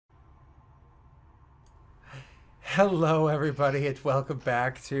Hello, everybody, and welcome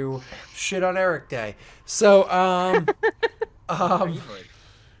back to Shit on Eric Day. So, um,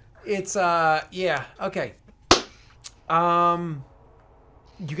 it's yeah, okay. Um,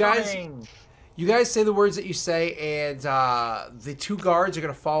 you guys, Coming. you guys say the words that you say, and the two guards are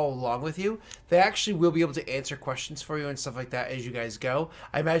gonna follow along with you. They actually will be able to answer questions for you and stuff like that as you guys go.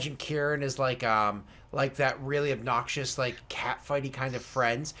 I imagine Kieran is like that really obnoxious, like catfighty kind of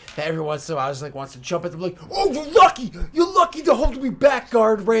friends that every once in a while just like wants to jump at them, like, "Oh, you're lucky to hold me back,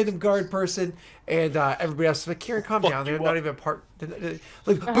 guard, random guard person," and everybody else is like, "Kieran, calm down. They're not even part,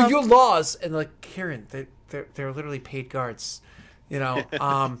 like, but your laws," and like, Kieran, they're literally paid guards. You know,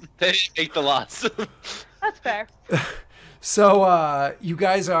 They hate the lots. That's fair. so you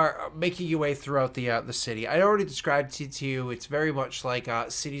guys are making your way throughout the city. I already described it to you. It's very much like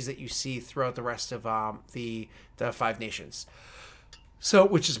cities that you see throughout the rest of the Five Nations. So,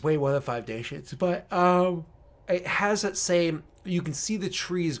 which is way more than Five Nations, but it has that same. You can see the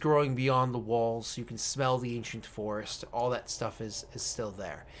trees growing beyond the walls. You can smell the ancient forest. All that stuff is still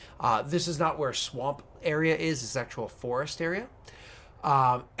there. This is not where swamp area is. It's actual forest area.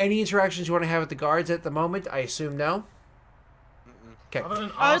 Any interactions you want to have with the guards at the moment? I assume no. Okay. Other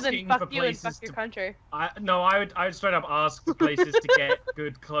than Other than asking for fuck you and places fuck your country. I would straight up ask for places to get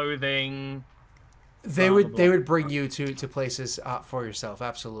good clothing. They Blah, would blah, they blah. would bring you to places for yourself.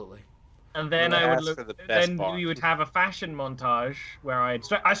 Absolutely. And then Well, I would ask look. for the best Then bar. we would have a fashion montage where I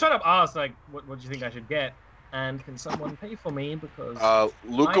straight up ask like, what do you think I should get? And can someone pay for me because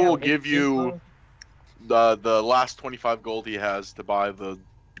Luca I will am give you the last 25 gold he has to buy the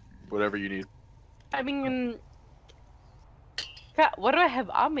whatever you need. I mean, God, what do I have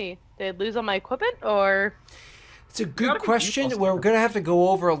on me? Did I lose all my equipment, or It's a gotta good be question. default We're stuff. gonna have to go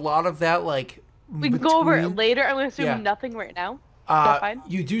over a lot of that, like we can go over it between- later? I'm gonna assume Yeah. nothing right now. That's fine.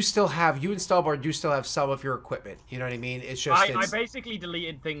 You do still have you and Stalbar do still have some of your equipment. You know what I mean? It's just I it's, basically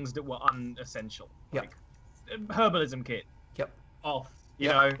deleted things that were unessential. Yep. Like herbalism kit. Yep. Off. You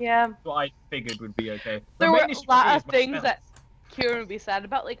Yep. know, Yeah, what I figured would be okay. The there were a main issue for lot me of is my things spells. that Kieran would be sad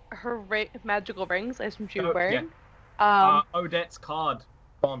about, like her magical rings. I assume she was Oh, wearing. Odette's card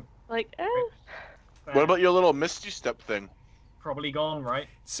gone. Like, What about your little Misty Step thing? Probably gone, right?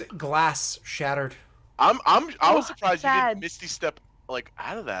 it's glass shattered. I Oh, was surprised you sad. did Misty Step like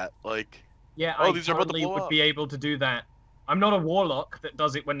out of that. Like, Yeah, Oh, I these are about to totally blow would up. be able to do that. I'm not a warlock that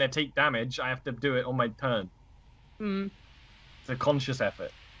does it when they take damage. I have to do it on my turn. hmm. It's a conscious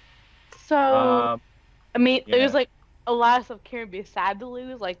effort. So Um, I mean, yeah. there's like a lot of stuff Kieran would be sad to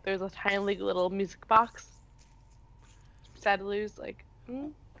lose. Like, there's a tiny little music box. Sad to lose, like.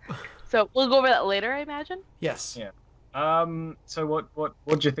 So we'll go over that later, I imagine. Yes. Yeah. So what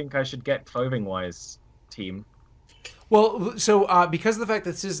do you think I should get clothing wise, team? Well, so because of the fact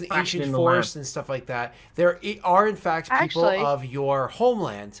that this is the Fashion ancient in the forest and stuff like that, there are in fact people Actually- of your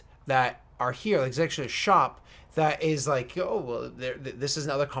homeland that are here. Like, there's actually a shop that is like, oh well, this is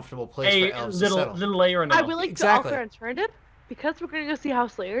another comfortable place A for elves little to settle. little layer and I would like Exactly. to also alternative because we're gonna go see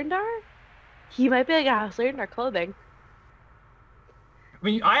House Lerendar. He might be like a House Lerendar clothing. I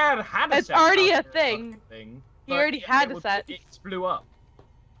mean, I had a It's set already up a for thing. He but already had a would- set. It blew up.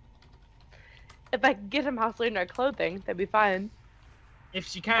 If I could get him House Lerendar clothing, that'd be fine. If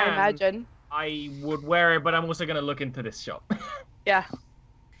she I can, imagine. I would wear it, but I'm also gonna look into this shop. Yeah.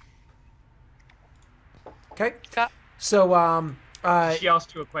 Okay. Scott? So She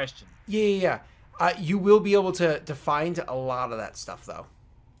asked you a question. yeah. You will be able to find a lot of that stuff though.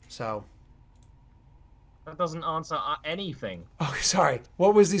 So That doesn't answer anything. oh, sorry.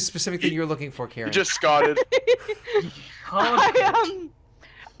 What was the specific thing you were looking for, Karen? you just scotted. You can't-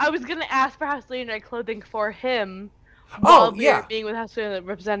 I was gonna ask for House Lerendar clothing for him. Oh, While we yeah. were being with House Lerendar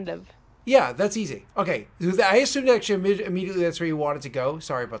representative. Yeah, that's easy. Okay, I assumed actually immediately that's where you wanted to go.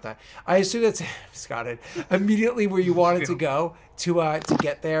 Sorry about that. I assume that's Scotted. Immediately where you wanted to go to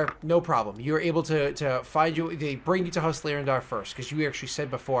get there, no problem. You were able to find you. They bring you to House Lerendar first because you actually said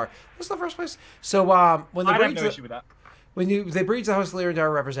before this is the first place. So when they I bring have you no to issue with that. they bring you to the House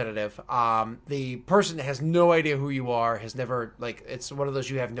Lerendar representative, the person has no idea who you are. Has never like it's one of those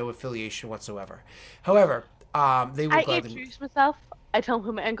you have no affiliation whatsoever. However, they will I gladly. introduce myself. I tell him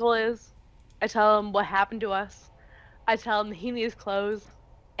who my uncle is. I tell him what happened to us. I tell him that he needs clothes,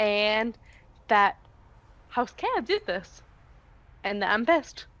 and that House Cad did this, and that I'm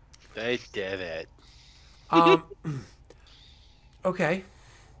pissed. They did it. Okay.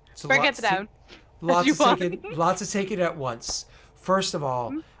 So Break it down. Lots you to want. take in, lots to take it at once. First of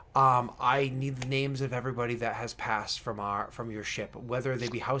all, I need the names of everybody that has passed from your ship, whether they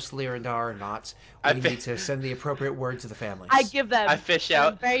be House Lyrandar or not. We need to send the appropriate word to the families. I give them. I fish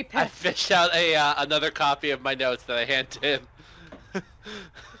out. Very I pissed. fish out a another copy of my notes that I hand to him.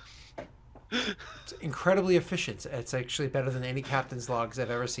 It's incredibly efficient. It's actually better than any captain's logs I've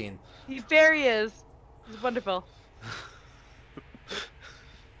ever seen. He very is. He's wonderful.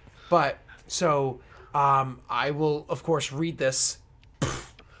 But so I will of course read this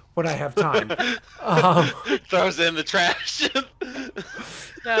when I have time. Throws it in the trash.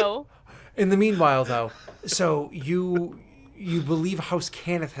 No. In the meanwhile, though, so you believe House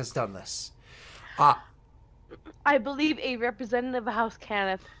Cannith has done this? I believe a representative of House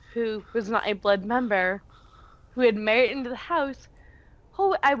Cannith, who was not a blood member, who had married into the house,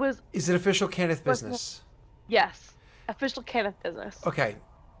 who I was... Is it official Cannith business? Yes. Official Cannith business. Okay.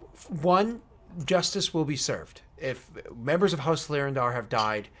 One, justice will be served. If members of House Lyrandar have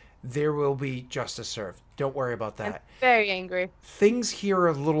died, there will be justice served. Don't worry about that. I'm very angry. Things here are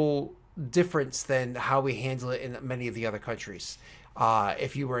a little different than how we handle it in many of the other countries.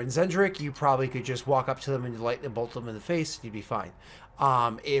 If you were in Zendrick, you probably could just walk up to them and lightning bolt them in the face and you'd be fine.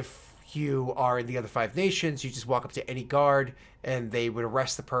 If you are in the other 5 nations, you just walk up to any guard and they would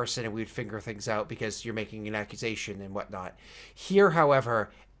arrest the person and we'd figure things out because you're making an accusation and whatnot. Here,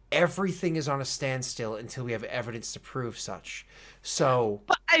 however, everything is on a standstill until we have evidence to prove such. So...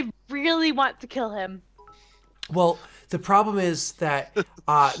 But I really want to kill him. Well, the problem is that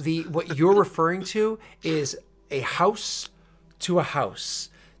what you're referring to is a house to a house.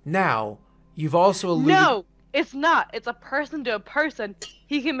 Now, you've also alluded... No, it's not. It's a person to a person.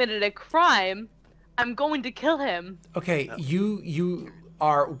 He committed a crime. I'm going to kill him. Okay, you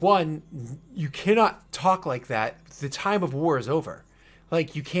are... One, you cannot talk like that. The time of war is over.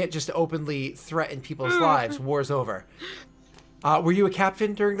 Like, you can't just openly threaten people's lives. War's over. Were you a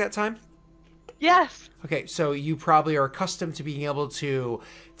captain during that time? Yes. Okay, so you probably are accustomed to being able to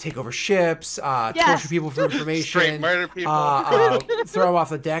take over ships, Yes. torture people for information, Straight murder people. throw them off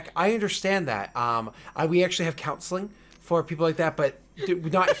the deck. I understand that. We actually have counseling for people like that, but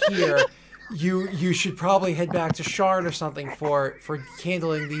not here. You should probably head back to Shard or something for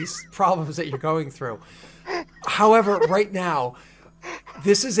handling these problems that you're going through. However, right now,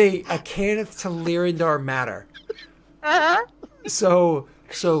 this is a Cannith to Lyrandar matter. Uh-huh. So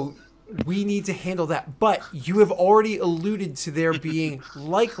we need to handle that. But you have already alluded to there being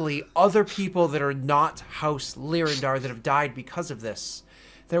likely other people that are not House Lyrandar that have died because of this,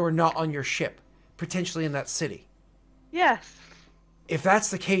 that were not on your ship, potentially in that city. Yes. If that's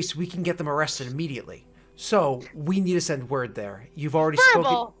the case, we can get them arrested immediately. So we need to send word there. You've already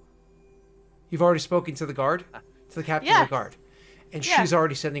spoken. You've already spoken to the guard, to the captain of the guard, and she's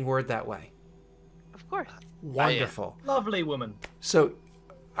already sending word that way. Of course. Wonderful. Lovely woman. So,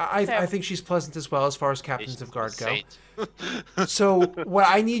 I think she's pleasant as well as far as captains of guard go. So what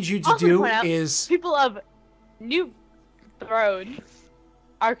I need you to Also do point out, is people of New Throne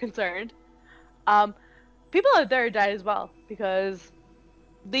are concerned. People out there died as well because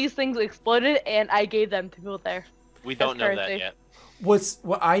these things exploded and I gave them to people there. We don't know that currency. yet.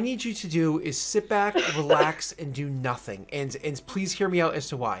 what I need you to do is sit back, relax, and do nothing. And please hear me out as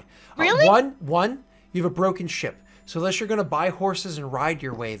to why. Really? One, you have a broken ship. So unless you're going to buy horses and ride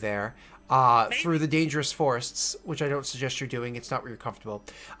your way there through the dangerous forests, which I don't suggest you're doing, it's not where you're comfortable.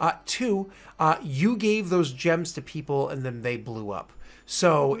 Two, you gave those gems to people and then they blew up.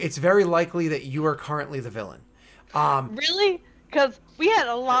 So it's very likely that you are currently the villain. Really? Because we had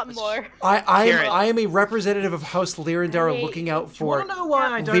a lot more. I am a representative of House Lyrandar Hey, looking out Do you for want to know why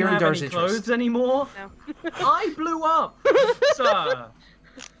I don't have Lyrandar's any interest. clothes anymore? No. I blew up, sir.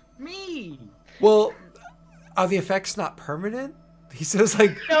 Me. Well, are the effects not permanent? He says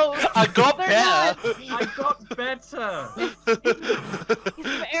like, No, I got they're better. I got better. He's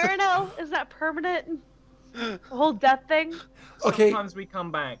from Arenal. Is that permanent? The whole death thing? okay, Sometimes we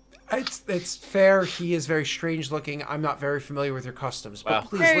come back. it's fair. He is very strange looking. I'm not very familiar with your customs, but Wow.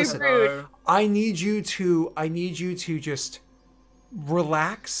 please Very listen. rude. I need you to just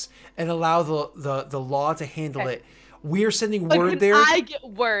relax and allow the law to handle Okay. it. We are sending But word can there. I get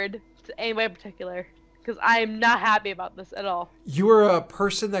word to anybody in particular? Because I am not happy about this at all. You are a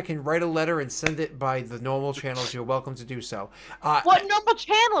person that can write a letter and send it by the normal channels. You're welcome to do so. What normal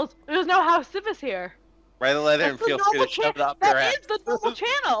channels? There's no House Civis here. Write a letter and That's the feel free normal to shove it up That your ass. is the normal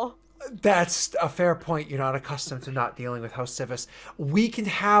channel. That's a fair point. You're not accustomed to not dealing with House Civis. We can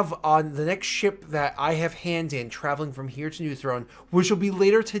have on the next ship that I have hand in traveling from here to New Throne, which will be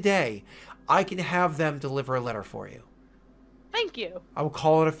later today, I can have them deliver a letter for you. Thank you. I will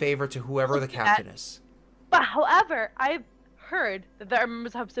call it a favor to whoever the captain is. But however, I've heard that there are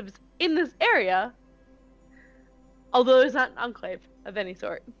members of Civis in this area, although there's not an enclave of any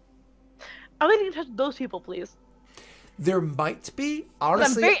sort. I'm getting in touch with those people, please. There might be, 'Cause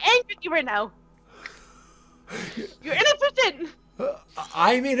honestly. I'm very angry at you right now. You're inefficient.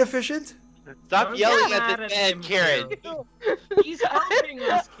 I'm inefficient. Stop Don't yelling get at mad this at man, him, Karen. Karen. He's helping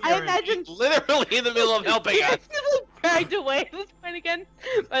us, I Karen. imagine Literally in the middle of helping us. dragged away at this point again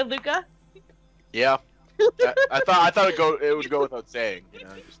by Luca. Yeah. I thought it would go without saying. You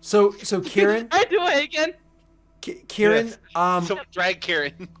know, just... So Kieran, Dragged away again. Kieran, So drag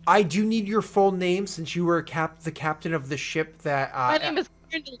Karen. I do need your full name since you were the captain of the ship that. My name is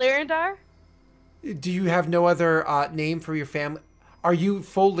Kieran Larendar. Do you have no other name for your family? Are you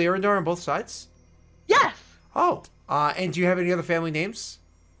full Lyrandar on both sides? Yes. Oh, and do you have any other family names?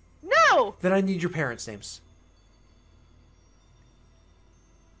 No. Then I need your parents' names.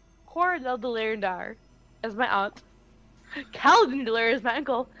 Coronel de Larendar is my aunt. Kaladin de Larendar is my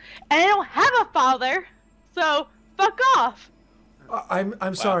uncle. And I don't have a father, so fuck off.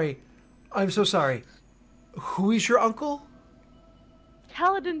 I'm sorry. I'm so sorry. Who is your uncle?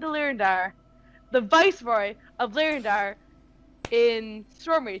 Kaladin de Larendar, the viceroy of Larendar in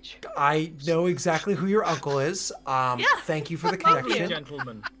Stormreach. I know exactly who your uncle is. Thank you for the Lovely connection.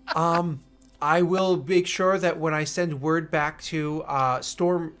 gentleman. I will make sure that when I send word back to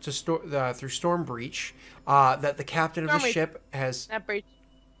through Stormbreach, that the captain of the Stormbreach. ship has Not Breach.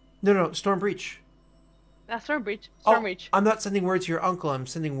 no Stormbreach. Not Stormbreach. Oh, Stormreach. I'm not sending word to your uncle. I'm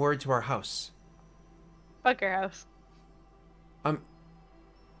sending word to our house. Fuck your house. That's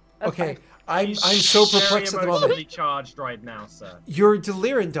Okay. fine. I'm He's so very perplexed at the emotionally moment. charged right now, sir. You're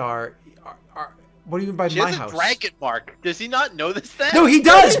Delirandar. What do you mean by She my has a house? dragon mark. Does he not know this then? No, he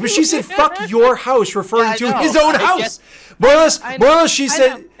does, but she said "fuck your house," referring Yeah, I to know. his own I house. guess- More or less, I more or know. less, she I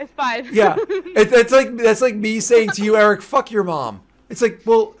said, know. It's fine. "Yeah." That's like me saying to you, Eric, "Fuck your mom." It's like,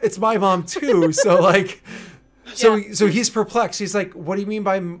 well, it's my mom too. So like, so he's perplexed. He's like, "What do you mean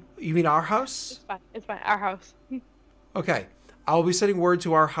by you mean our house?" It's fine. It's fine. Our house. Okay, I'll be sending word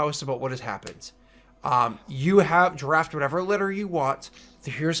to our house about what has happened. You have draft whatever letter you want.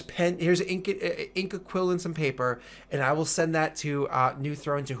 Here's pen. Here's ink, a quill, and some paper, and I will send that to New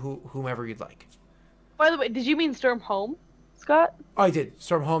Throne to whomever you'd like. By the way, did you mean Storm Home, Scott? Oh, I did.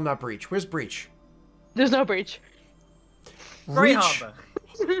 Storm home, not breach. Where's breach? There's no breach. Grey Reach Harbor.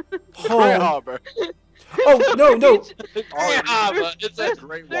 Grey home. Harbor. Oh no. Yeah, but it's a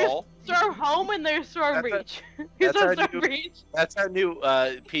Great There's Wall. Storm Home and there's Storm That's a- Breach. There's that's no our Storm new- Breach. That's our new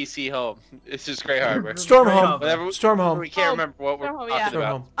PC home. It's just Grey Harbor. Storm Grey home. Harbor. Whatever. Storm home. We can't Home. remember what we're Storm home, talking yeah. Storm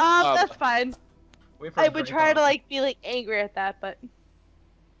about. home. That's fine. We're from I would Grey try to Harbor. be angry at that, but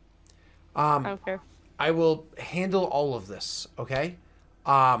I don't care. I will handle all of this. Okay.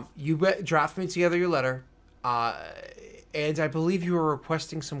 You draft me together your letter. And I believe you were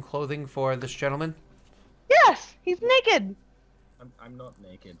requesting some clothing for this gentleman. Yes, he's naked. I'm not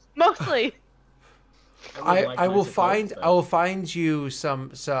naked. Mostly. would like I will nicer clothes, find though. I will find you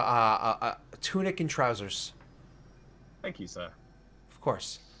some tunic and trousers, Thank you, sir. of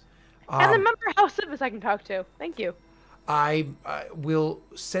course. And the member of House Civis I can talk to. Thank you. I will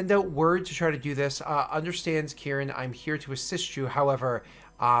send out word to try to do this. Understands, Kieran, I'm here to assist you. However,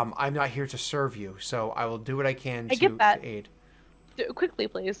 I'm not here to serve you, so I will do what I can I get that. to aid. Do it quickly,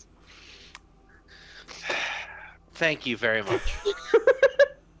 please. Thank you very much.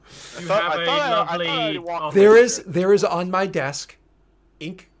 You have a lovely office. There is on my desk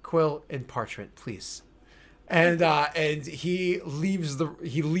ink, quill, and parchment, please. And he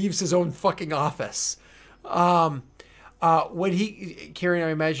leaves his own fucking office. When Kieran, I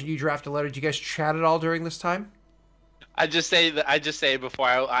imagine you draft a letter. Did you guys chat at all during this time? I just say before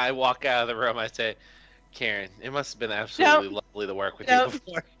I walk out of the room, I say, Karen, it must have been absolutely lovely to work with you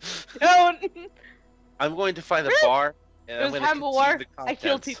before. Don't. I'm going to find a bar, and It I'm was going to time of war. the I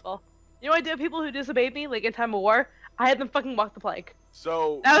killed contents. people. You know what I did with people who disobeyed me, like in time of war? I had them fucking walk the plank.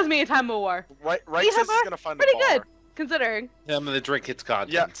 So That was me in time of war. right See, says he's Hubba? gonna find Pretty the bar. good, considering. I'm going to drink its Yeah.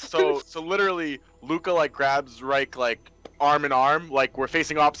 contents. So literally, Luca like grabs Reich like arm in arm, like we're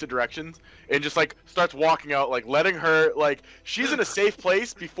facing opposite directions, and just like starts walking out, like letting her like she's in a safe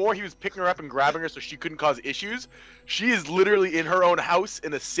place. Before he was picking her up and grabbing her so she couldn't cause issues. She is literally in her own house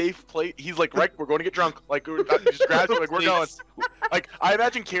in a safe place. He's like, right, we're going to get drunk. Like, he just grabs her, like, we're going. Like, I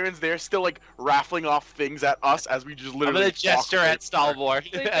imagine Kieran's there, still like raffling off things at us as we just I'm literally. going to gesture walk away at from her. Stalwart.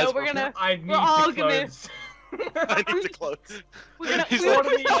 Wait, as no, we're gonna. I need We're all the gonna- clothes. I need the clothes. We're gonna. He's we're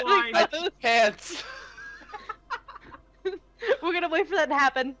ordering gonna- wine. Pants. We're gonna wait for that to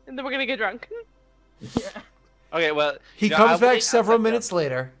happen, and then we're gonna get drunk. Yeah. Okay, well, He you know, comes I'll back wait several outside minutes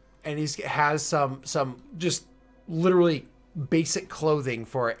later, and has some just literally basic clothing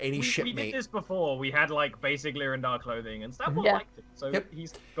for any We shipmate. did this before. We had like basic Lyrandar clothing, and Stabwell Yeah. liked it, so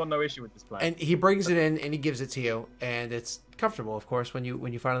he's got no issue with this plan. And he brings it in and he gives it to you, and it's comfortable, of course, when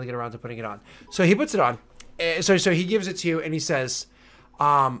you finally get around to putting it on. So he puts it on. So he gives it to you, and he says,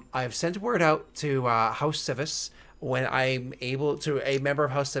 "I've sent word out to House Civis when I'm able to a member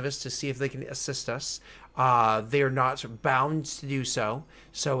of House Civis to see if they can assist us. They are not bound to do so,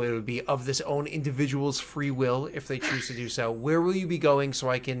 so it would be of this own individual's free will if they choose to do so. Where will you be going so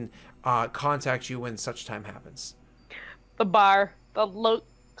I can contact you when such time happens?" The bar. The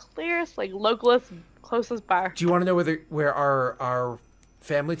clearest, like, localist, closest bar. Do you want to know where our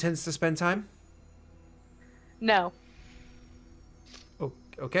family tends to spend time? No. Oh,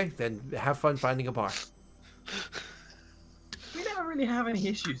 okay, then have fun finding a bar. We never really have any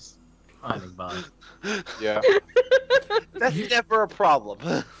issues finding bars. Yeah. That's never a problem.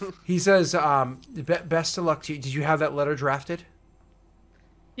 He says, best of luck to you. Did you have that letter drafted?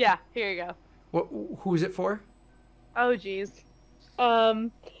 Yeah, here you go. Who is it for? Oh, jeez.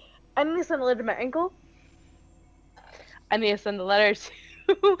 I need to send a letter to my uncle. I need to send a letter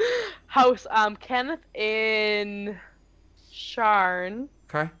to House Kenneth in Sharn.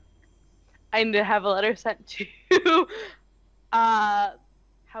 Okay. I need to have a letter sent to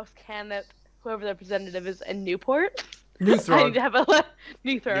House Kenneth, whoever the representative is in Newport. New I throne. need to have a letter.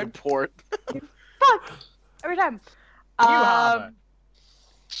 Newport. Newport. Fuck! Every time. Harbor.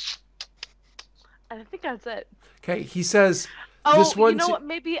 I think that's it. Okay, he says, Oh, this one you know what?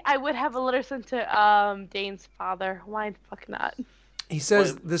 Maybe I would have a letter sent to Dane's father. Why the fuck not? he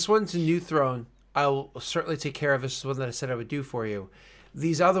says, this one's a new throne. I'll certainly take care of. This is one that I said I would do for you.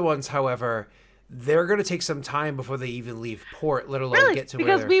 These other ones, however, they're going to take some time before they even leave port, let alone Really? get to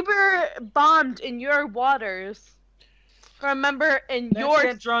Because where we were bombed in your waters. Remember, in Let's your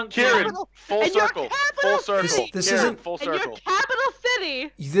get drunk. Kieran, capital- full and your circle. capital Full circle. city- This Kieran, isn't- full in your circle. capital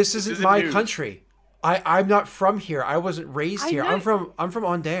city. this isn't isn't my news. country. I'm not from here. I wasn't raised I here. know. I'm from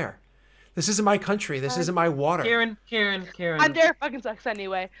Ondair. This isn't my country. This isn't my water. Kieran. I'm there fucking sucks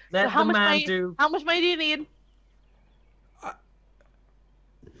anyway. Let So how the much man money? do. How much money do you need?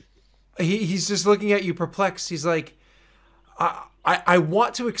 He's just looking at you perplexed. He's like, I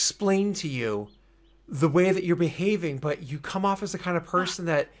want to explain to you the way that you're behaving, but you come off as the kind of person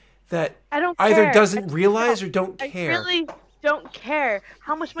that I don't either care. doesn't realize or don't I care. really don't care.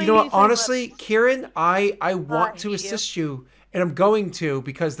 How much money You know do what? you need? Honestly, Kieran, I want I to hate you. assist you, and I'm going to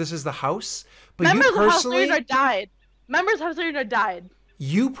because this is the house. But Members you of House personally, Lyrandar died. Members of House Lyrandar died.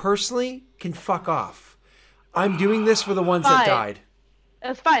 you personally can fuck off. I'm doing this for the ones that Fine. died.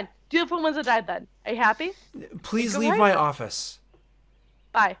 That's fine. Do it for the ones that died then. Are you happy? Please Go leave right. my office.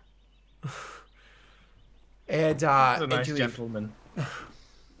 Bye. And He's a and nice you leave. gentleman.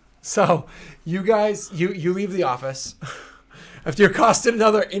 So you guys, you leave the office after you accosted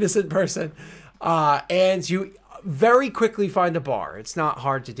another innocent person, and you very quickly find a bar. It's not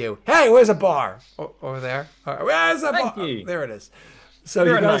hard to do. Hey, where's a bar? Over there. Where's a Thank bar? you. There it is. So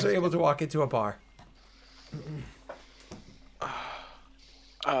You're you a guys nice are able to walk into a bar.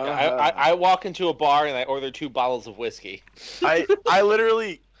 I walk into a bar and I order 2 bottles of whiskey. I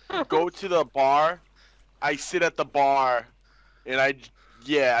literally go to the bar. I sit at the bar, and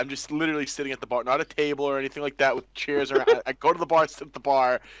I'm just literally sitting at the bar, not a table or anything like that with chairs. I go to the bar, sit at the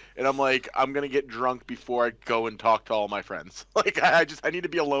bar, and I'm like, I'm gonna get drunk before I go and talk to all my friends. Like I need to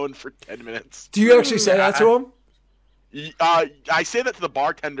be alone for 10 minutes. Do you actually say that to him? I say that to the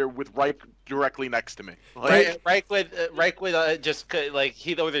bartender with Ripe directly next to me. Like, Reich would just like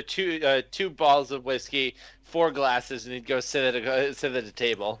he'd order 2 bottles of whiskey, 4 glasses, and he'd go sit at a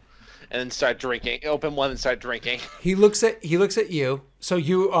table, and then start drinking. Open one and start drinking. He looks at you. So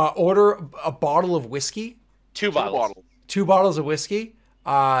you order a bottle of whiskey, 2 bottles. 2 bottles of whiskey.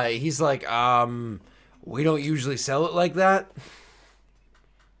 He's like, we don't usually sell it like that.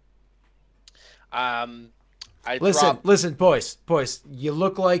 Listen, boys. You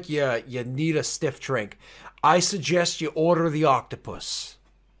look like you need a stiff drink. I suggest you order the octopus.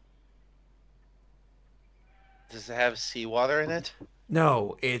 Does it have seawater in it?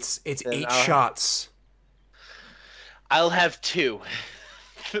 No, it's Then 8 I'll- shots. I'll have 2.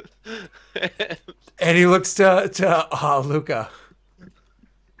 And he looks to Luca.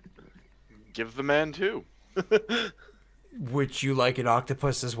 give the man 2. Would you like an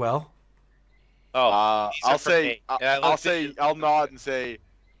octopus as well? Oh, these are I'll for say, me. And I looked at you. I'll nod and say,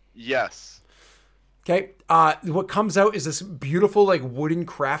 yes. Okay. What comes out is this beautiful, like, wooden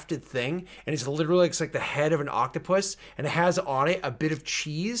crafted thing, and it's literally it's like the head of an octopus, and it has on it a bit of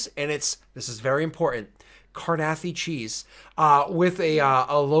cheese, and this is very important, Carnathy cheese, with a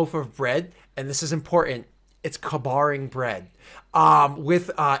loaf of bread, and this is important. it's kabaring bread,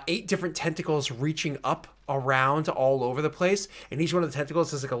 with 8 different tentacles reaching up around all over the place, and each one of the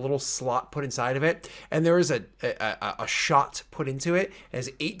tentacles has like a little slot put inside of it, and there is a shot put into it. It has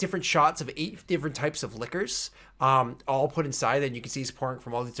 8 different shots of 8 different types of liquors, all put inside, and you can see he's pouring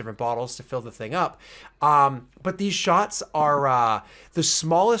from all these different bottles to fill the thing up. But these shots are the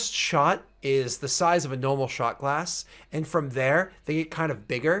smallest shot is the size of a normal shot glass, and from there they get kind of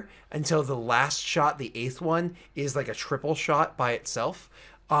bigger until the last shot, the 8th one, is like a triple shot by itself.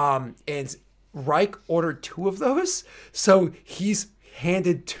 And Reich ordered 2 of those, so he's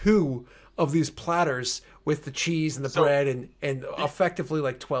handed 2 of these platters with the cheese and the bread and effectively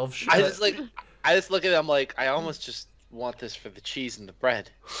like 12 shots. I just look at him like, I almost just want this for the cheese and the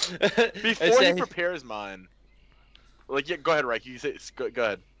bread. Before he prepares mine, like, yeah, go ahead, Reich. You say, go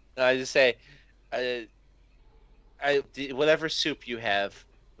ahead. I just say, whatever soup you have,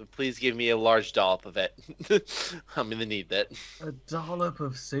 please give me a large dollop of it. I'm gonna need that. A dollop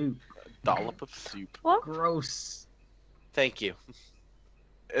of soup. Dollop of soup. What? Gross. Thank you.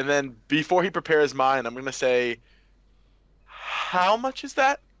 And then before he prepares mine, I'm gonna say, how much is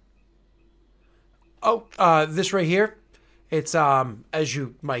that? Oh, this right here, it's as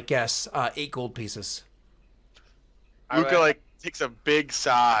you might guess, 8 gold pieces. Luca like takes a big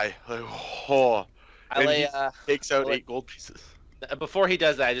sigh, like, oh, and he takes out 8 gold pieces. Before he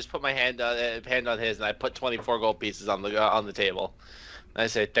does that, I just put my hand on his, and I put 24 gold pieces on the table. And I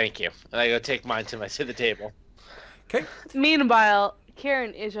say thank you, and I go take mine to the table. Okay. Meanwhile,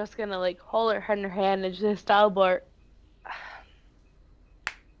 Karen is just gonna like hold her head in her hand and just stalwart.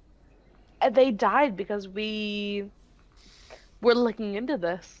 And they died because we were looking into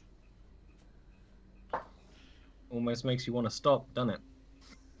this. Almost makes you want to stop, doesn't it?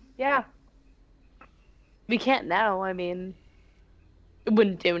 Yeah. We can't now. I mean, it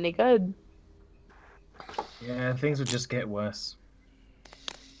wouldn't do any good. Yeah, things would just get worse.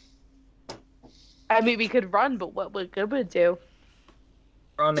 I mean, we could run, but what good would it do?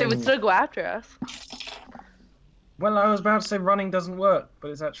 Running. They would still go after us. Well, I was about to say running doesn't work,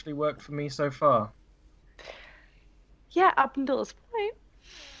 but it's actually worked for me so far. Yeah, up until this point.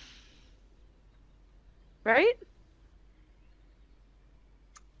 Right?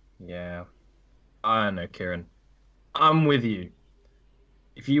 Yeah. I don't know, Kieran. I'm with you.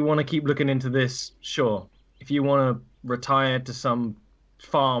 If you want to keep looking into this, sure. If you want to retire to some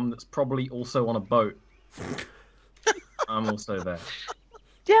farm that's probably also on a boat, I'm also there.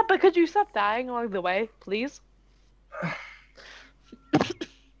 Yeah, but could you stop dying along the way, please?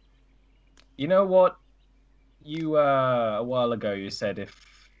 You know what? You, a while ago, you said if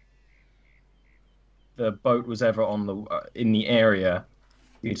the boat was ever on in the area,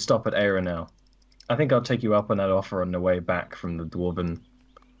 you'd stop at Aeronel. I think I'll take you up on that offer on the way back from the Dwarven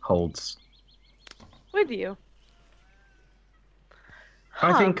holds. With you?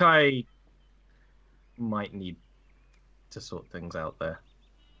 I think I might need to sort things out there.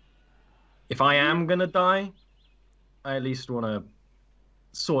 If I am gonna die, I at least want to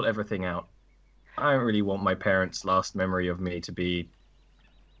sort everything out. I don't really want my parents' last memory of me to be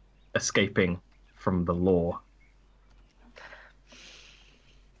escaping from the law.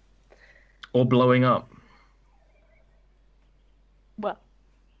 Or blowing up. Well,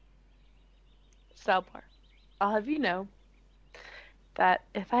 Stalbar, I'll have you know that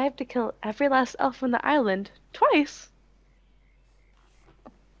if I have to kill every last elf on the island twice,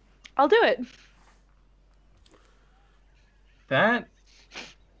 I'll do it. That...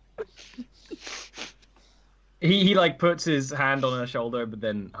 He like puts his hand on her shoulder, but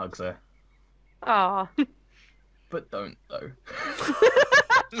then hugs her. Aw. But don't, though.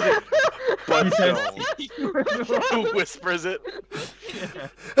 But no. Whispers it. Yeah.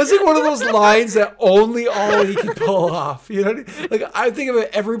 That's like one of those lines that only Ollie can pull off. You know, like I think of it.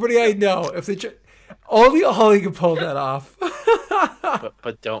 Everybody I know, if they only Ollie can pull that off.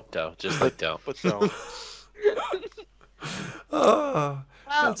 but don't though. Just like don't. But no. Oh,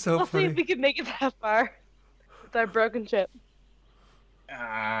 Well, that's so we'll funny. see if we can make it that far with our broken ship.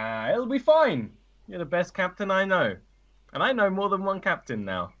 It'll be fine. You're the best captain I know. And I know more than one captain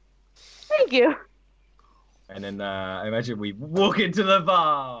now. Thank you. And then I imagine we walk into the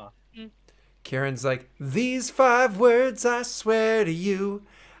bar. Karen's like, these 5 words I swear to you,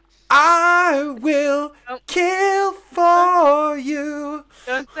 I will kill for you.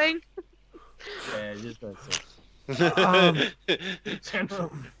 Don't sing. Yeah, just don't say. Um,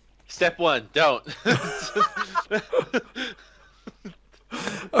 Step 1, don't.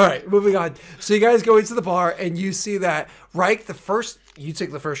 All right, moving on. So you guys go into the bar and you see that Reich, you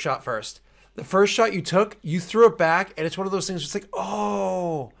take the first shot first. The first shot you took, you threw it back, and it's one of those things where it's like,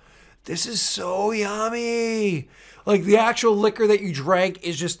 oh, This is so yummy. Like the actual liquor that you drank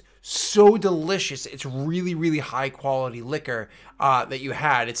is just so delicious. It's really, really high quality liquor that you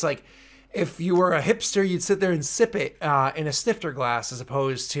had. It's like if you were a hipster, you'd sit there and sip it in a snifter glass as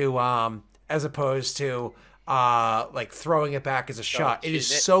opposed to like throwing it back as a shot. It is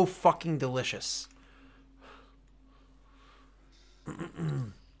so fucking delicious.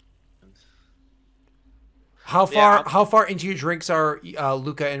 How far into your drinks are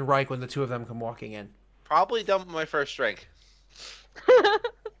Luca and Reich when the two of them come walking in? Probably done with my first drink.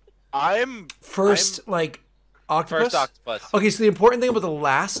 Like octopus? First octopus. Okay, so the important thing about the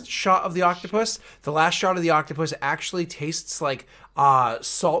last shot of the octopus actually tastes like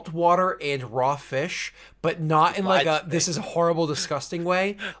salt water and raw fish, but not in like a this is a horrible, disgusting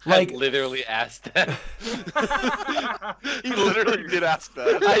way. Like I literally asked that. He literally did ask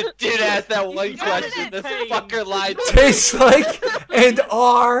that. I did ask that one question. This fucker lied. Tastes like and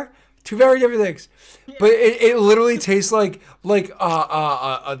are two very different things. But it literally tastes like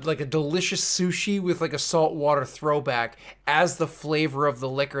a delicious sushi with like a saltwater throwback as the flavor of the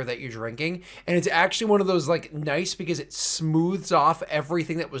liquor that you're drinking, and it's actually one of those like nice because it smooths off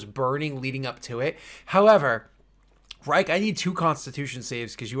everything that was burning leading up to it. However, Reich, I need 2 Constitution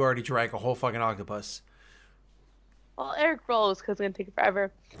saves because you already drank a whole fucking octopus. Well, Eric rolls because it's gonna take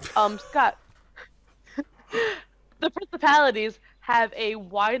forever. Scott, the principalities have a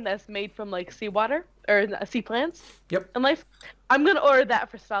wine that's made from like seawater or sea plants. Yep. And life, I'm gonna order that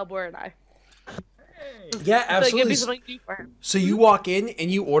for Stalbor and I. Yeah, absolutely. Give me something new for him. So you walk in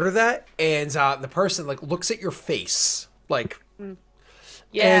and you order that, and the person like looks at your face, like,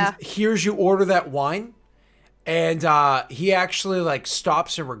 yeah, and hears you order that wine, and he actually like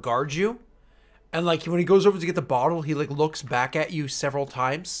stops and regards you, and like when he goes over to get the bottle, he like looks back at you several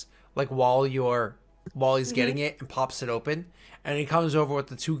times, like while he's getting it, and pops it open, and he comes over with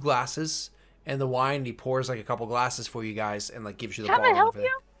the 2 glasses and the wine, and he pours like a couple glasses for you guys, and like gives you the bottle. Can I help of it.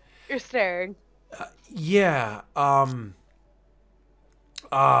 you? You're staring. Yeah. I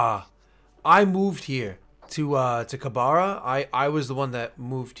moved here to Kabara. I was the one that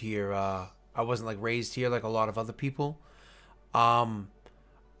moved here. I wasn't like raised here like a lot of other people.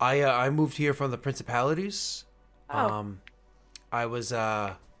 I moved here from the principalities. Oh. I was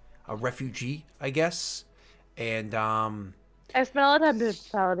a refugee, I guess, and I spent a lot of time in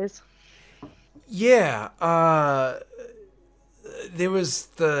principalities. yeah. There was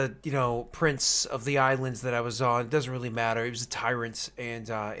the, prince of the islands that I was on. It doesn't really matter. He was a tyrant, and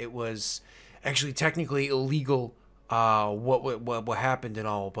it was actually technically illegal what happened and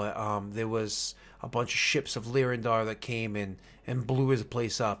all. But there was a bunch of ships of Lyrandar that came and blew his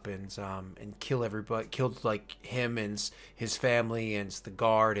place up and killed everybody, killed like him and his family and the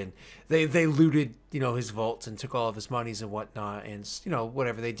guard, and they looted his vaults and took all of his monies and whatnot, and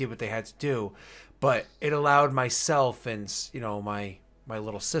whatever, they did what they had to do. But it allowed myself and my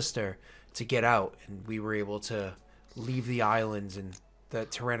little sister to get out, and we were able to leave the islands and the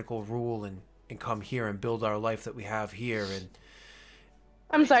tyrannical rule and come here and build our life that we have here. And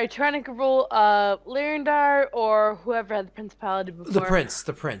I'm sorry, tyrannical rule of Lyrandar or whoever had the principality before? the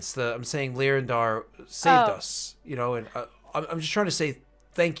prince. I'm saying Lyrandar saved us, and I'm just trying to say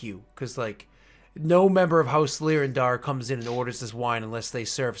thank you, because like no member of House Lyrandar comes in and orders this wine unless they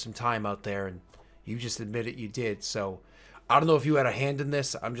serve some time out there, and you just admitted you did. So I don't know if you had a hand in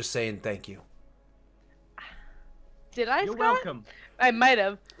this. I'm just saying thank you. Did I, You're Scott? welcome. I might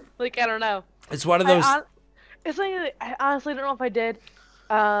have. Like, I don't know. It's one of those. It's like, I honestly don't know if I did.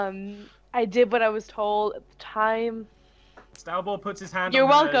 I did what I was told at the time. Stalbor puts his hand You're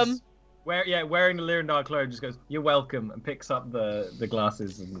on hers, welcome. Wearing the Lyrandar clothes, just goes, "You're welcome," and picks up the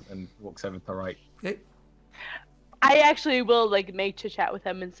glasses and walks over to right. Hey. I actually will like make chit chat with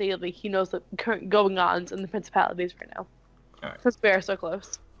him and see like he knows the current going ons in the principalities right now. Alright. Since we are so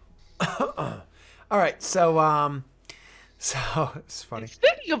close. All right, so it's funny.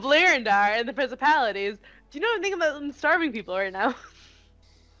 Speaking of Lyrandar and the principalities, do you know anything about them starving people right now?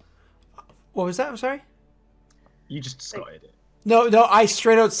 What was that? I'm sorry. You just started it. No, I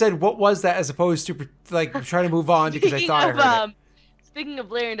straight out said what was that, as opposed to like trying to move on because I thought I heard it. Speaking of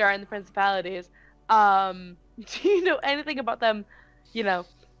Lyrandar and the principalities, do you know anything about them,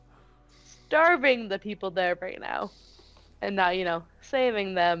 starving the people there right now, and not,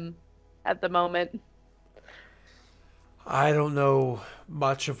 saving them at the moment? I don't know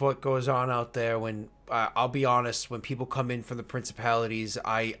much of what goes on out there. When I'll be honest, when people come in from the principalities,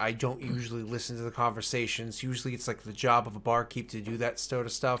 I don't usually listen to the conversations. Usually it's like the job of a barkeep to do that sort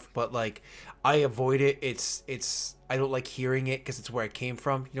of stuff, but like I avoid it. It's I don't like hearing it because it's where I came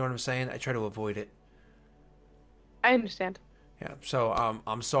from. You know what I'm saying? I try to avoid it. I understand. Yeah. So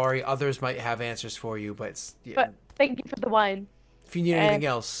I'm sorry. Others might have answers for you, but yeah, But thank you for the wine. if you need and anything the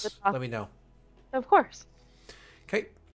else, talk. let me know. Of course. Okay.